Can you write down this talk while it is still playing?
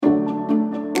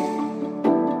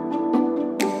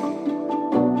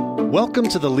Welcome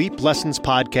to the Leap Lessons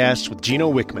podcast with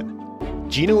Gino Wickman.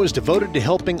 Gino is devoted to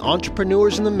helping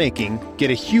entrepreneurs in the making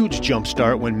get a huge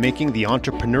jumpstart when making the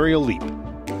entrepreneurial leap.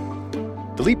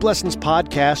 The Leap Lessons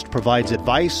podcast provides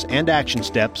advice and action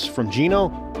steps from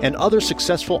Gino and other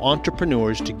successful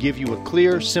entrepreneurs to give you a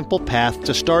clear, simple path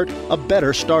to start a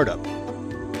better startup.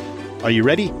 Are you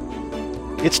ready?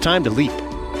 It's time to leap.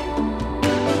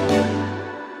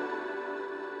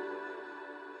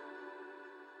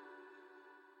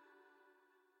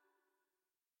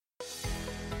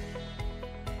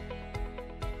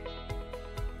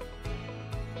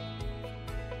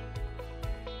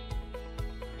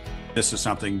 This is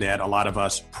something that a lot of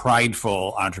us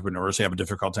prideful entrepreneurs have a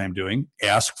difficult time doing.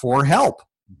 Ask for help.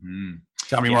 Mm-hmm.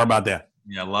 Tell me more about that.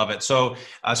 Yeah, love it. So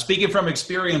speaking from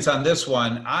experience on this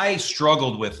one, I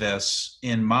struggled with this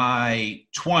in my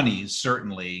 20s,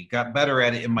 certainly. Got better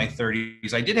at it in my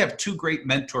 30s. I did have two great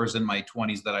mentors in my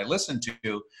 20s that I listened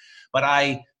to, but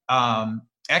I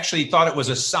actually thought it was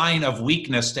a sign of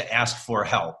weakness to ask for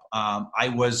help. I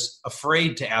was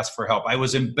afraid to ask for help. I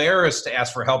was embarrassed to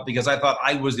ask for help because I thought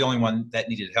I was the only one that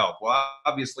needed help. Well,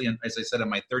 obviously, as I said, in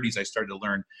my 30s, I started to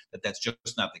learn that that's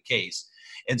just not the case.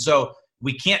 And so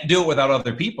we can't do it without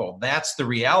other people. That's the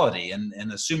reality. And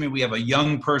assuming we have a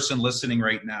young person listening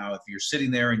right now, if you're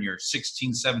sitting there and you're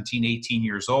 16, 17, 18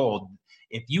 years old,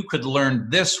 if you could learn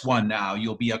this one now,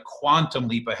 you'll be a quantum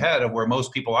leap ahead of where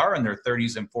most people are in their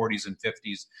 30s and 40s and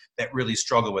 50s that really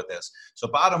struggle with this. So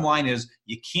bottom line is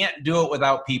you can't do it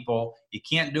without people. You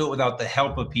can't do it without the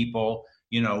help of people.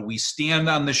 You know, we stand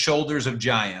on the shoulders of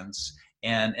giants.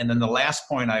 And then the last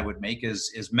point I would make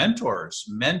is mentors.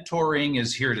 Mentoring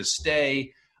is here to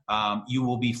stay. You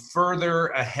will be further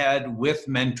ahead with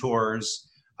mentors.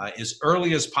 As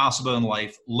early as possible in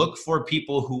life, look for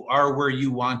people who are where you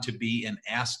want to be and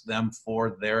ask them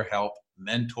for their help.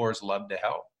 Mentors love to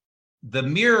help. The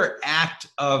mere act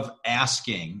of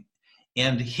asking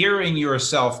and hearing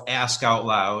yourself ask out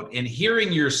loud and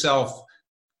hearing yourself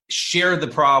share the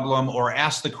problem or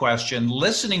ask the question,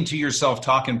 listening to yourself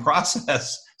talk and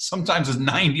process sometimes is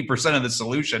 90% of the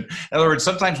solution. In other words,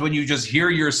 sometimes when you just hear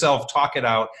yourself talk it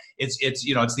out, it's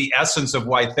the essence of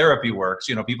why therapy works.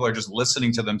 You know, people are just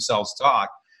listening to themselves talk.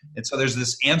 And so there's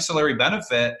this ancillary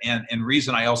benefit and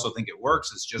reason I also think it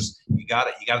works is just you got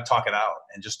to talk it out,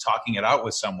 and just talking it out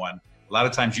with someone. A lot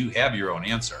of times you have your own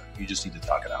answer. You just need to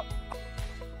talk it out.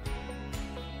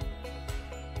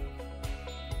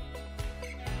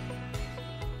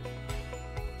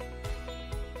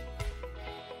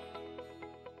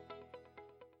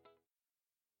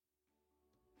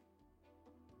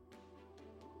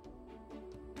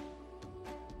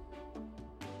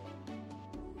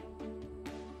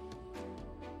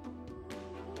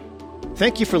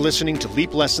 Thank you for listening to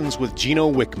Leap Lessons with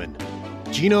Gino Wickman.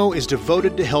 Gino is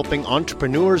devoted to helping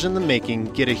entrepreneurs in the making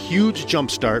get a huge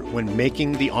jumpstart when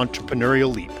making the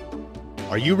entrepreneurial leap.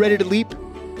 Are you ready to leap?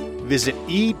 Visit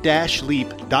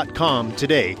e-leap.com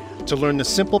today to learn the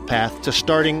simple path to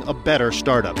starting a better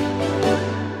startup.